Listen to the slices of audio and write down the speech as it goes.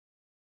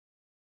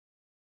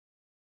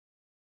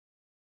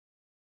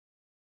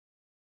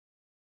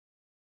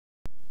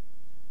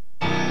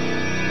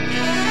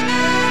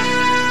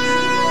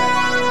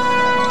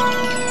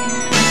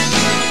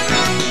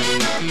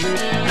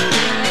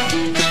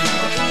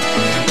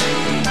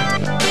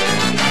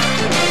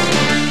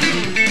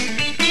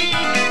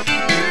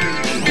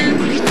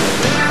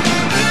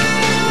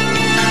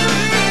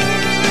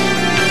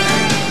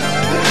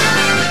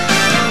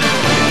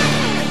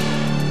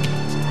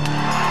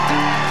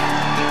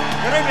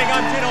Good evening,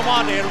 I'm Tino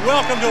Monte, and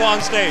welcome to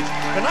On Stage.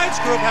 Tonight's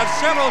group have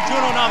several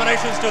Juno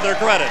nominations to their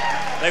credit.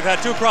 They've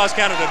had 2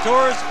 cross-Canada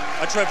tours,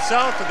 a trip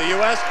south to the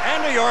U.S.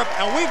 and to Europe,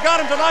 and we've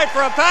got them tonight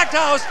for a packed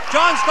house.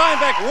 John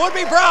Steinbeck would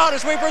be proud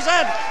as we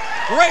present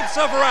Grapes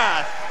of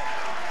Wrath.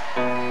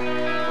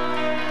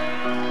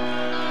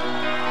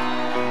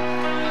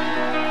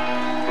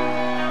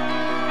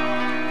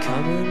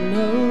 Coming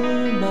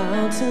over the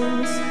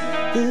mountains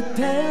that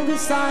pale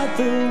beside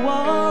the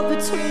wall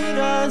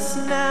between us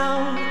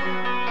now.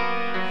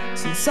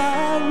 Since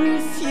I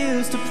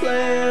refuse to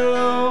play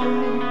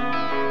alone,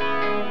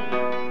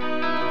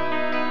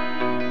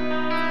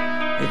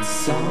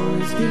 it's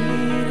always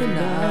been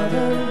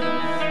another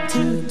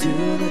to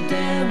do the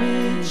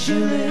damage you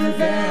live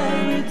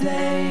every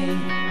day,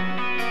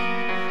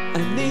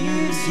 and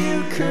leaves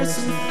you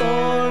cursing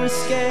for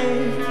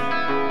escape.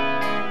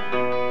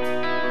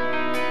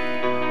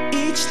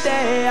 Each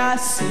day I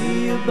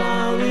see your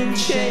ball and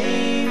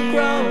chain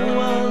grow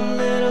a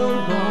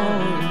little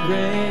more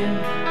ingrained.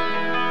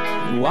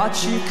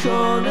 Watch you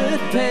cornered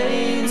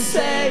pain,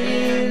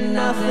 saying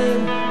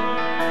nothing's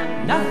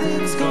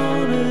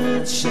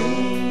gonna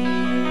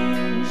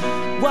change.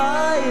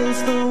 Why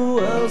is the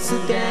world so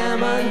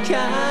damn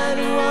unkind,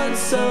 and one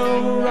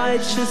so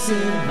righteous in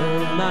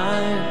her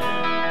mind?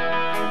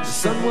 The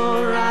sun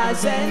will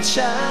rise and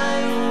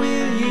shine,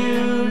 will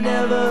you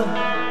never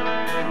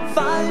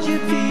find your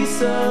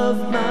peace of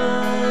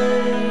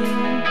mind?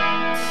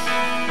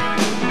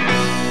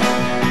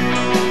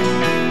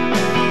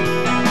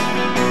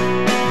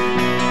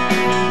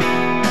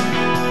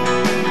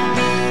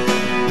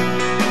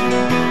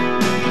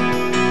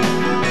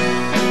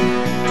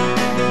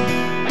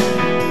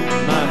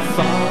 My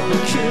father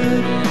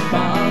couldn't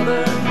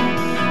bother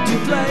to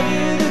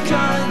play the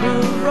kind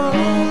of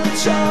role that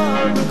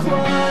you're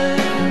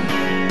required.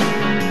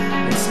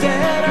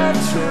 Instead of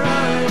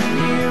trying,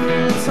 he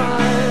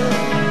retired.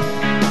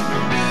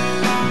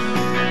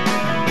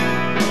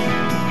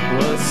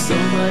 So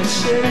much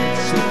shit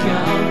to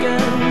count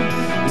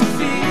to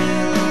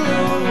feel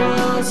alone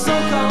while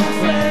so-called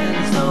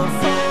friends don't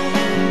phone.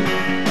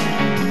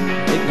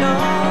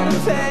 Ignore the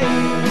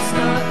pain, it's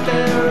not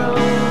their own.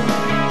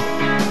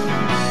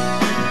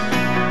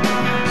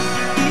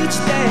 Each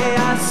day I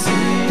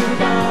see a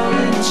ball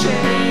and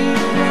chain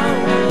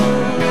roll a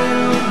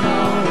little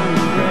more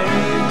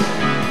rain.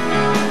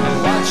 I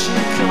watch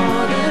you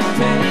corner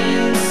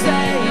pain,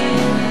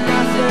 saying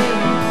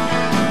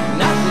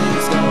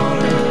nothing's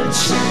gonna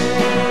change.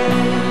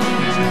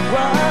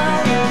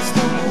 Why is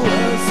the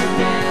world so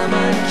damn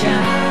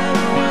unkind?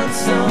 What's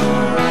so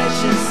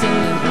righteous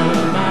in her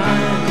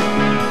mind?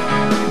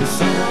 The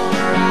sun will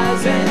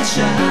rise and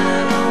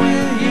shine, or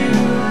will you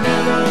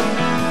never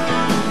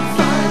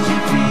find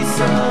your peace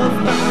of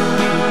mind?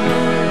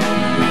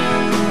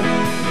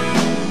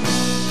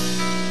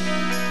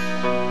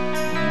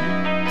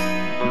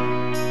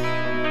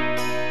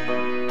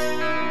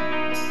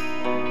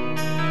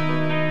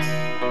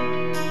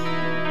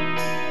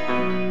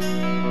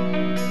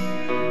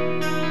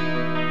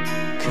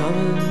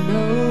 Coming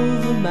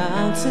over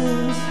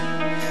mountains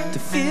to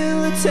feel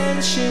the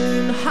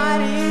tension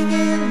hiding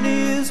in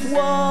these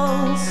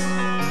walls,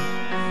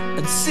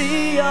 and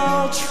see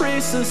all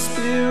trace of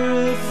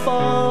spirit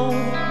fall.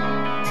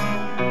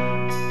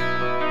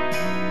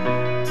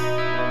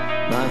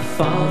 My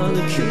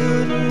father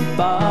couldn't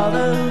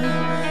bother,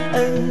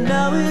 and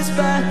now he's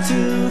back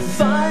to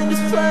find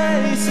his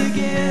place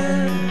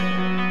again.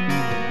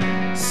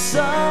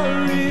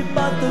 Sorry,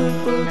 but the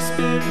book's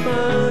been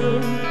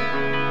burned.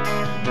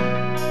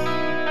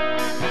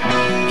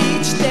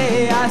 Each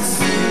day I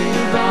see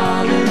a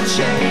ball and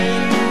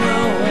chain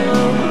roll a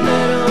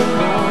little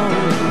more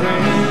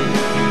rain.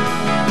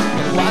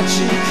 Watch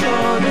you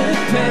corner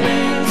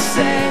pain,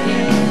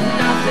 saying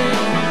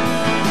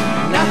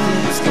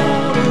nothing's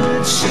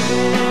gonna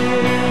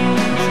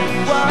change.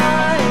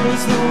 Why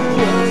is the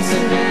world so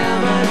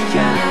damn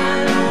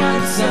unkind?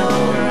 What's so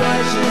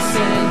righteous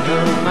in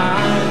her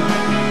mind?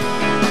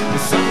 The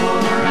sun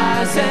will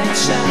rise and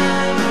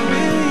shine,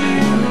 will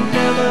you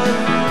never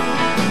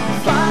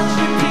find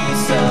your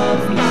peace of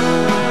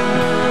mind?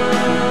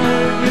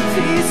 Your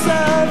peace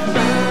of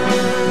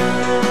mind.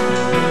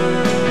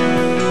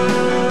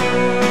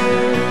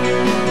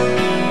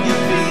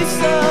 Your peace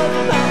of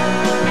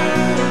mind.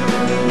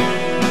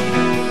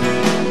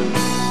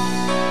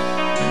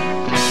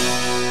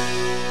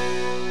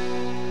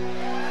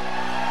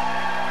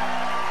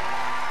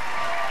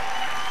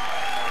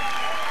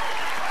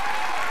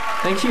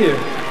 Thank you.